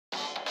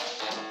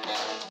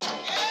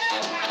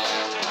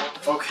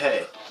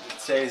Okay,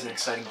 today is an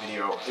exciting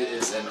video. It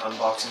is an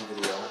unboxing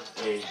video,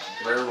 a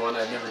rare one.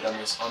 I've never done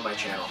this on my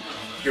channel.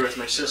 Here with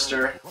my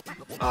sister,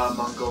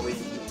 Mongoli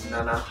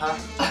Nanaha.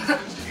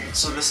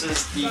 So this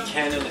is the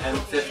Canon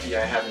M50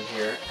 I have in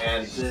here,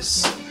 and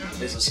this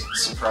is a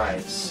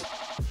surprise.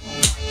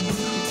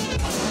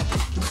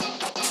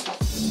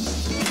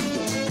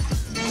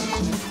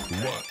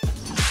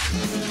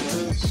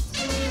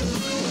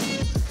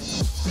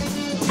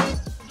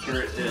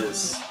 Here it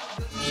is.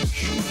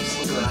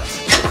 Look at that.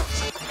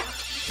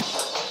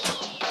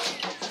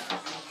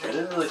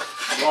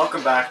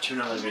 Welcome back to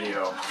another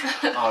video.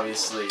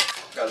 Obviously,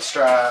 got a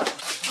strap,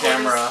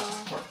 camera.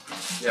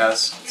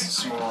 Yes, it's a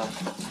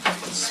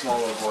small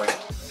little boy.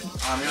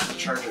 You have to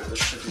charge it. This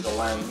should be the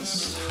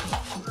lens,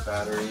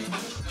 battery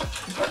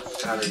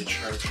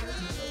charger,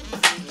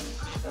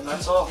 and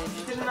that's all.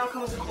 Did it not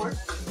come with a cord?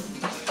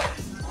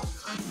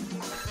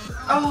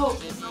 Oh,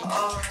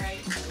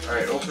 alright.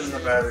 Alright, open the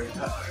battery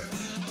pack.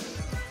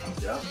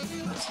 Yeah,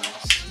 that's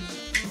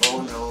nice.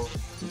 Oh no.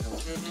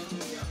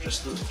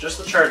 Just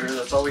the charger,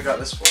 that's all we got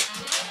this for.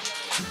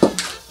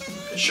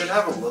 It should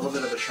have a little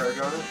bit of a charge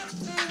on it,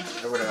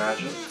 I would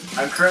imagine.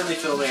 I'm currently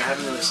filming, I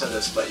haven't really said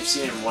this, but you've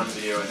seen it in one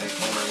video, I think,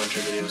 one of my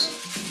winter videos.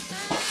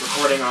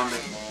 Recording on the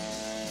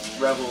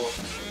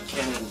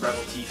Canon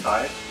Rebel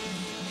T5,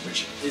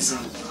 which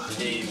isn't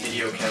a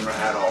video camera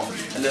at all.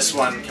 And this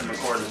one can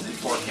record in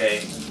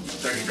 4K,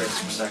 30 frames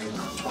per second,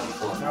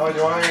 24. Now do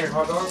you want any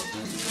hot dog?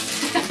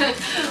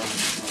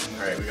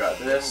 Alright, we got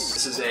this.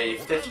 This is a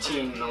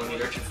 15mm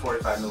to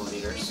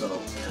 45mm,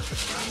 so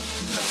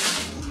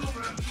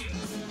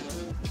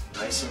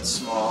nice and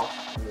small.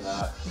 Look at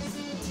that.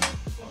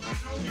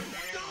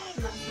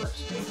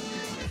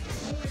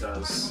 It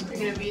does. You're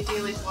gonna be a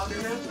daily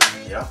vlogger now?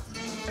 Yeah.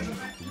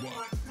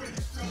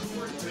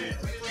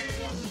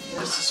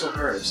 This is so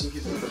hard. I've seen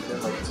people put it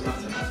in like it's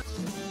nothing.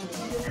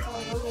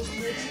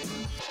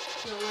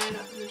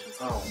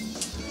 Oh.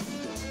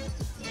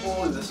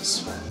 Holy, this is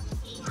small.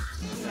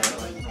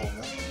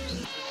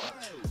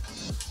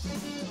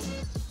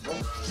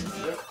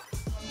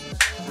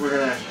 We're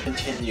gonna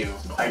continue.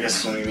 I guess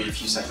it's only gonna be a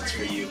few seconds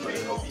for you, but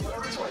it'll be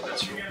like 20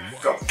 minutes for you.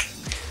 Go.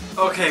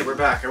 Okay, we're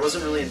back. I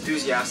wasn't really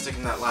enthusiastic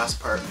in that last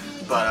part,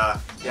 but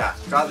yeah,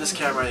 got this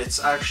camera.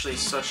 It's actually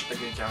such a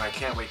good camera. I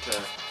can't wait to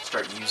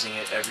start using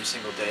it every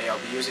single day. I'll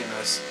be using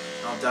this.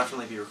 I'll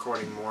definitely be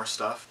recording more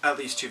stuff. At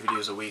least 2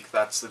 videos a week.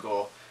 That's the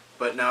goal.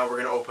 But now we're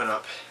gonna open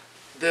up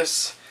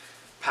this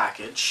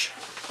package.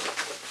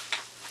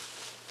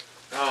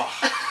 Oh.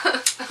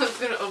 I was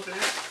gonna open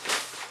it.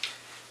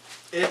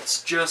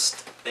 It's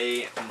just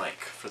a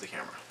mic for the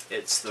camera.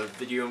 It's the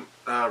video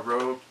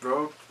Rode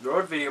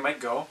Video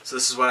Mic Go. So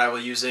this is what I will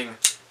be using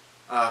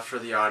for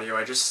the audio.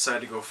 I just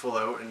decided to go full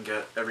out and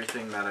get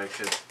everything that I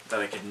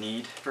could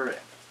need for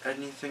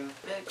anything.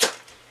 Big.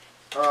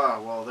 Ah,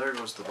 well there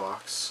goes the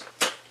box.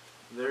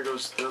 There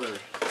goes the other.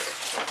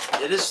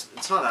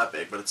 It's not that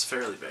big, but it's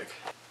fairly big.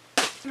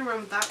 You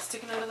remember that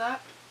sticking out of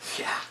that?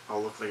 Yeah,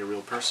 I'll look like a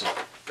real person.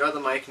 Got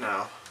the mic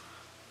now.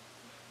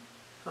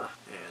 Huh,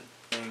 and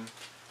thing.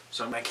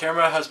 So my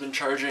camera has been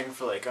charging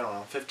for like, I don't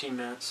know, 15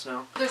 minutes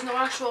now. There's no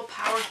actual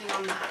power thing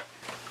on that.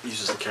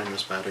 Uses the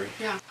camera's battery.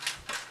 Yeah.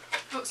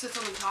 Oh, it sits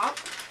on the top?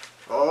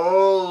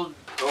 Old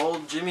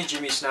Jimmy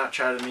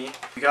Snapchatted me.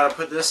 You gotta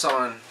put this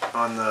on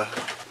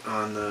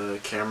the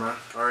camera.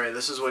 Alright,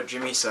 this is what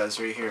Jimmy says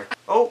right here.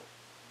 Oh!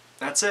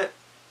 That's it.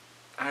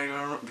 I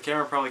don't know, the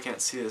camera probably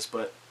can't see this,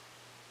 but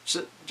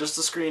just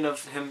a screen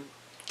of him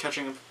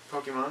catching a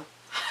Pokemon.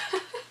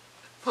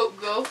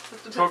 Poke-Go?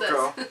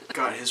 Poke-Go.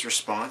 Got his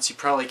response. You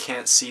probably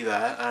can't see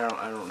that.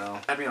 I don't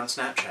know. Add me on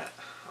Snapchat.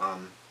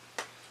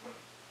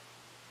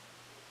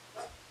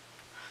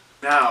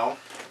 Now,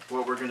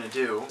 what we're gonna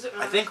do,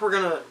 I think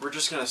we're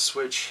just gonna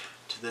switch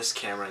to this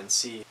camera and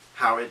see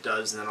how it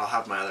does, and then I'll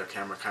have my other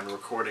camera kind of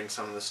recording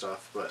some of the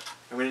stuff. But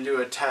I'm gonna do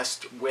a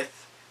test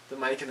with the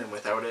mic and then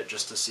without it,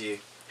 just to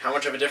see how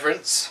much of a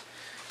difference.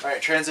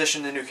 Alright,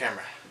 transition to new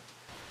camera.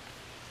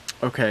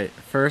 Okay,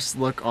 first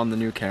look on the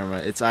new camera.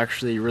 It's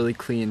actually really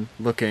clean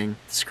looking.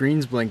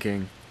 Screen's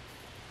blinking.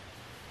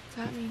 What's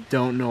that mean?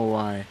 Don't know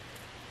why.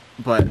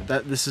 But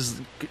this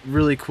is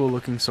really cool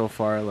looking so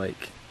far.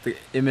 Like, the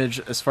image,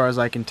 as far as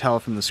I can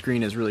tell from the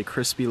screen, is really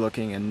crispy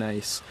looking and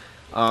nice.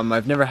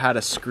 I've never had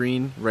a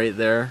screen right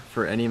there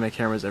for any of my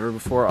cameras ever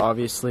before.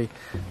 Obviously,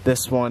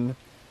 this one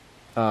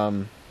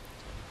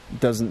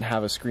doesn't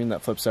have a screen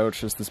that flips out. It's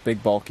just this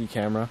big bulky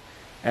camera.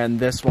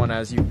 And this one,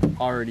 as you've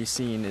already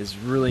seen, is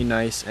really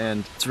nice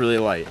and it's really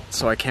light.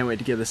 So I can't wait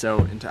to get this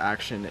out into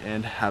action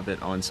and have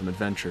it on some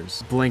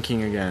adventures.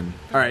 Blinking again.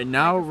 Alright,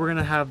 now we're going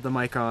to have the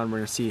mic on. We're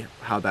going to see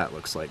how that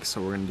looks like.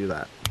 So we're going to do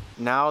that.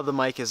 Now the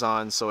mic is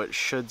on, so it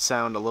should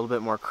sound a little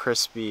bit more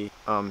crispy,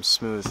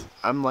 smooth.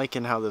 I'm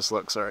liking how this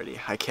looks already.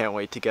 I can't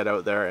wait to get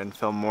out there and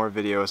film more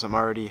videos. I'm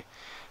already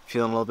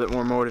feeling a little bit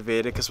more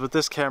motivated because with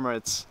this camera,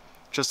 it's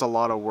just a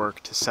lot of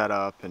work to set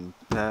up, and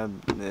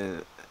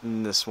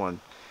this one,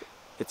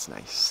 it's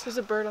nice. There's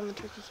a bird on the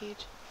turkey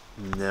cage.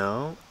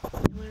 No.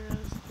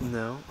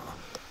 No.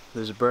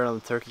 There's a bird on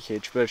the turkey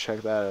cage. You better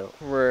check that out.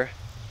 We're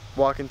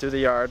walking through the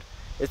yard.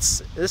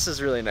 This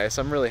is really nice.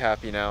 I'm really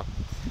happy now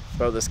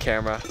about this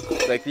camera.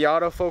 Like the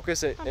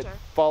autofocus, it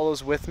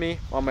follows with me.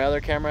 On my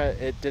other camera,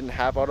 it didn't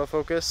have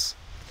autofocus.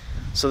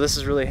 So this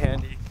is really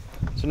handy.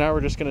 So now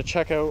we're just gonna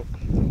check out,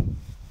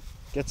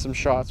 get some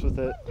shots with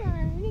it.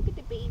 Look at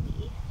the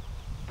baby.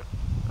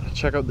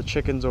 Check out the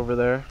chickens over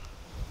there.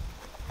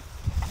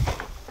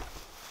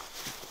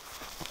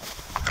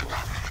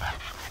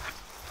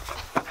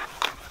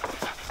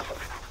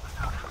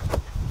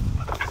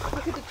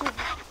 Look at the chicken.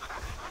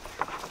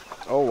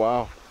 Oh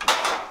wow.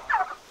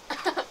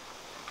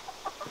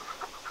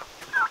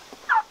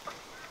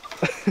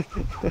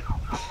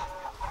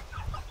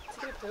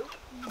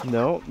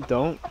 No,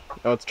 don't.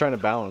 Oh, it's trying to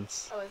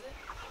balance. Oh, is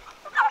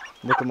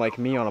it? Looking like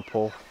me on a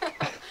pole.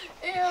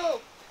 Ew!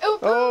 Ew,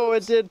 Oh,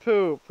 it did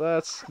poop.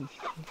 That's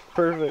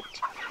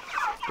perfect.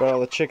 Got all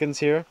the chickens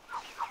here.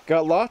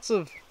 Got lots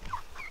of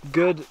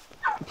good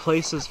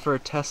places for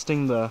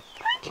testing the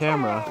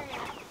camera.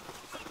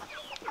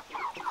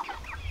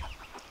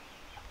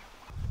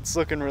 It's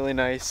looking really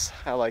nice.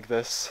 I like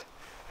this.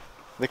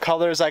 The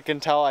colors, I can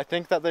tell. I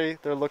think that they're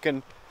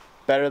looking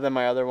better than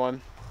my other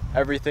one.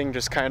 Everything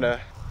just kind of...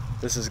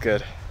 This is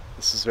good.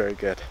 This is very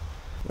good.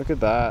 Look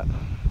at that.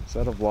 Is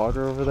that a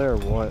vlogger over there or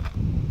what?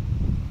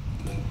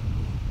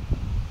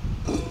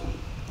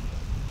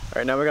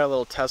 Alright, now we got a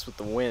little test with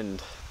the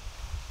wind.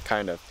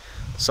 Kind of.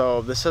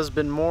 So this has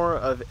been more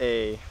of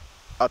a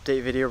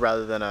update video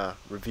rather than a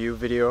review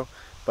video,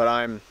 but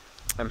I'm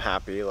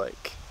happy.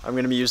 Like, I'm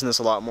gonna be using this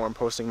a lot more and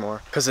posting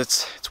more because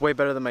it's way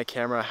better than my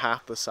camera,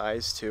 half the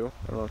size too.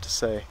 I don't know what to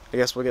say. I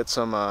guess we'll get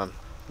some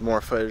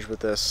more footage with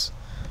this,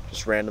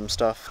 just random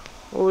stuff.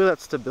 Oh, look at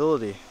that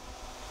stability.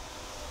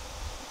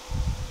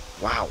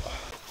 Wow.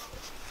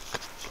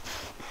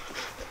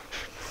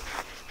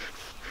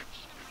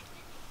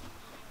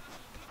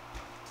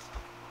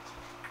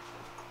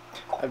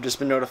 I've just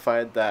been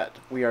notified that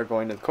we are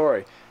going to the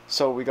quarry,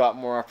 so we got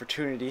more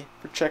opportunity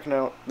for checking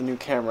out the new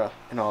camera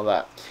and all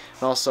that.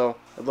 And also,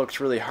 it looked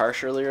really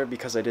harsh earlier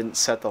because I didn't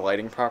set the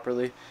lighting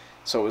properly,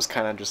 so it was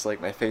kind of just like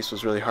my face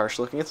was really harsh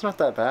looking. It's not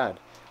that bad.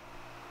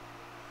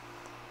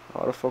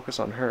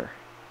 Autofocus on her.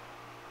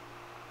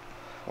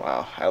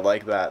 Wow, I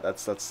like that.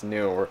 That's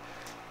new. We're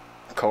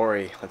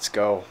Corey, let's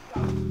go.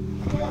 Member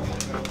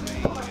of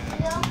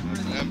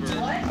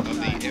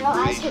the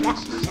Information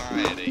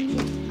Society.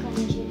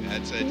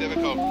 That's a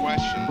difficult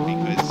question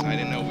because I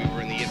didn't know we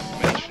were in the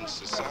Information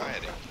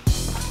Society.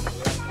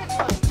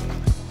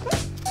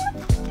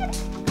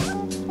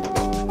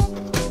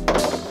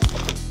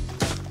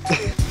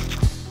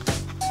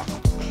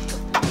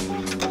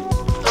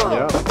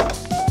 Yeah,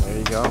 there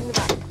you go.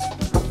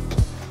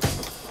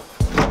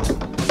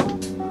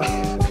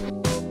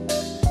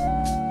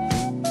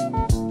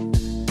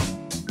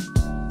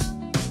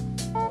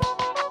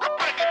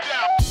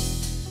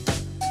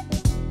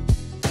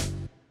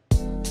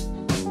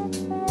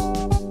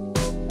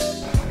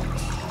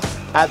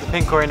 At the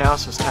pink quarry now,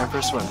 so it's time for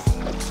a swim.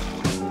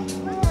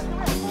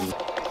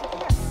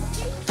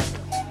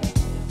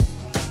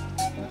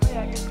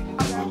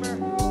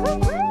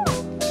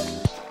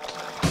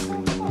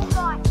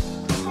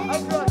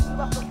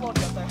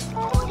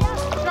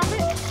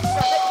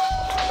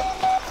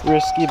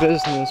 Risky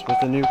business with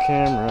a new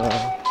camera.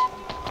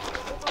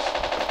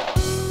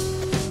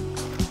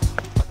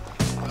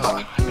 Oh,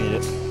 I made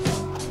it.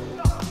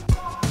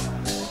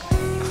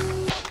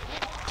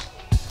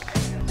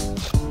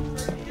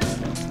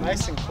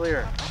 Nice and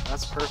clear.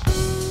 That's perfect.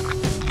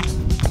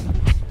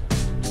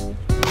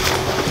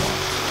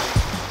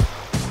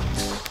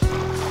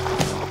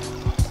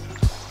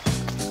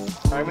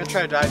 Alright, I'm gonna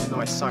try to dive even though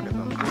I suck at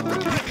them.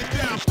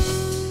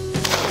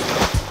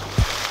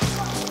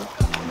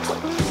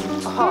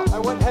 Aha, I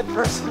went head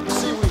first in the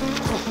seaweed.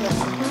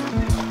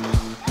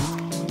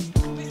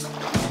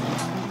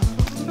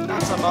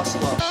 That's a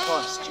muscle up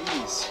plus,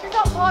 jeez. There's a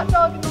hot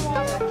dog in the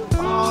water.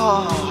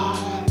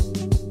 Oh.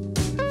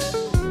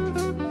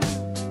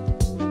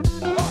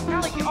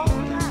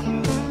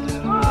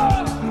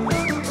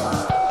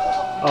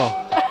 Oh.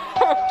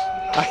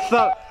 I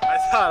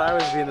thought I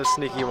was being the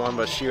sneaky one,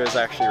 but she was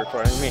actually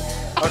recording me.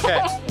 Okay.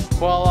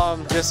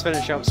 Well, just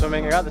finishing up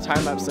swimming. I got the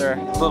time lapse there.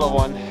 Little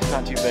one,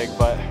 not too big,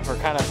 but we're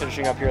kind of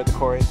finishing up here at the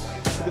quarry.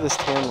 Look at this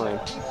tan line,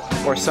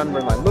 or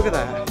sunburn line. Look at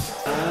that.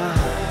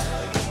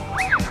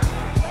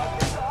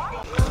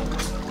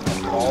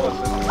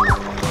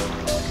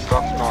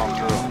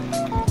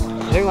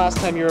 I think last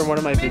time you were in one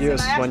of my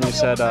videos is when you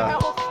said the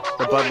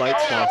Bud Light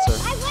sponsor.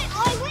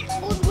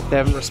 They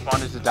haven't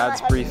responded to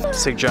Dad's brief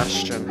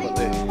suggestion, but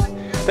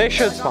they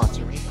should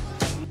sponsor me.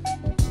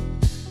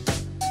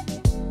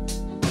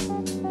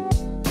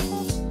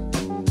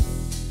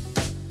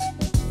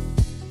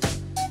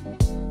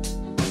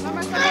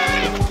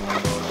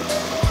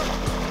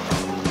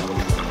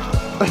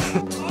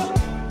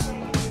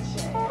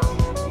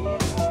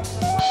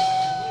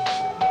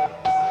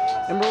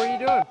 Ember, what are you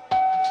doing?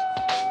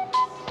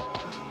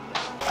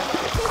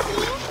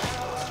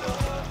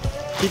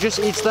 He just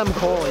eats them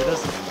whole, he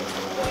doesn't.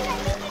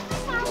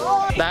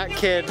 That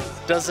kid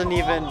doesn't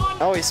even,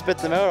 oh, he spit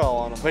them out all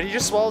on him, but he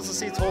just swallows the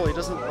seeds whole. He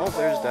doesn't, oh,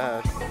 there's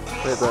Dad.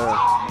 Right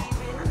there.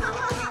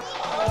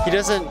 He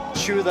doesn't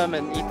chew them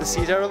and eat the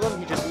seeds out of them,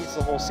 he just eats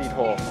the whole seed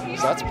whole.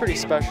 So that's pretty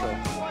special.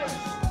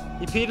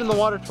 He peed in the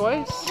water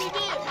twice? He did.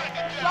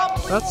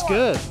 Probably That's more.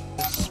 good.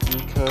 It's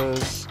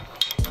because,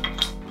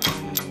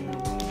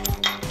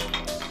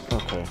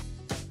 okay.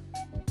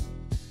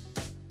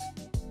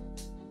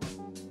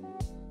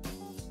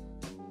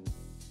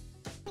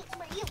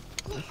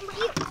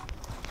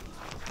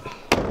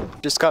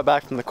 Just got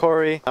back from the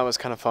quarry. That was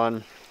kind of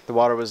fun. The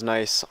water was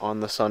nice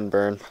on the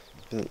sunburn.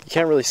 You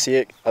can't really see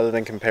it other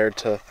than compared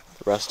to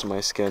the rest of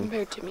my skin.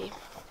 Compared to me.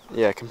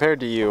 Yeah, compared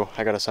to you,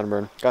 I got a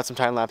sunburn. Got some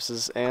time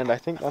lapses, and I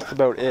think that's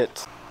about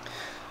it.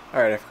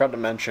 Alright, I forgot to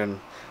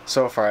mention,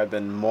 so far I've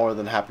been more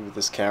than happy with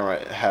this camera.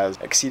 It has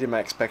exceeded my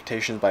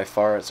expectations by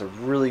far. It's a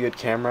really good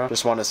camera.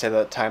 Just want to say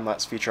that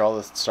time-lapse feature, all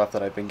the stuff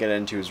that I've been getting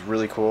into is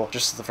really cool.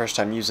 Just the first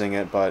time using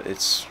it, but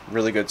it's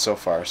really good so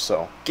far.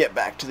 So, get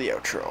back to the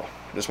outro.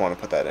 Just want to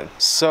put that in.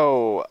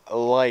 So,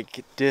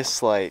 like,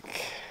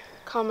 dislike,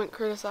 Comment,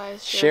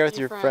 criticize, share with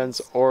your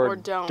friends, or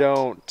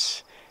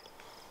don't.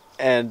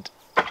 And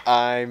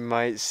I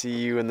might see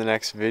you in the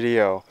next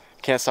video.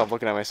 Can't stop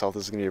looking at myself,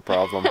 this is gonna be a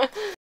problem.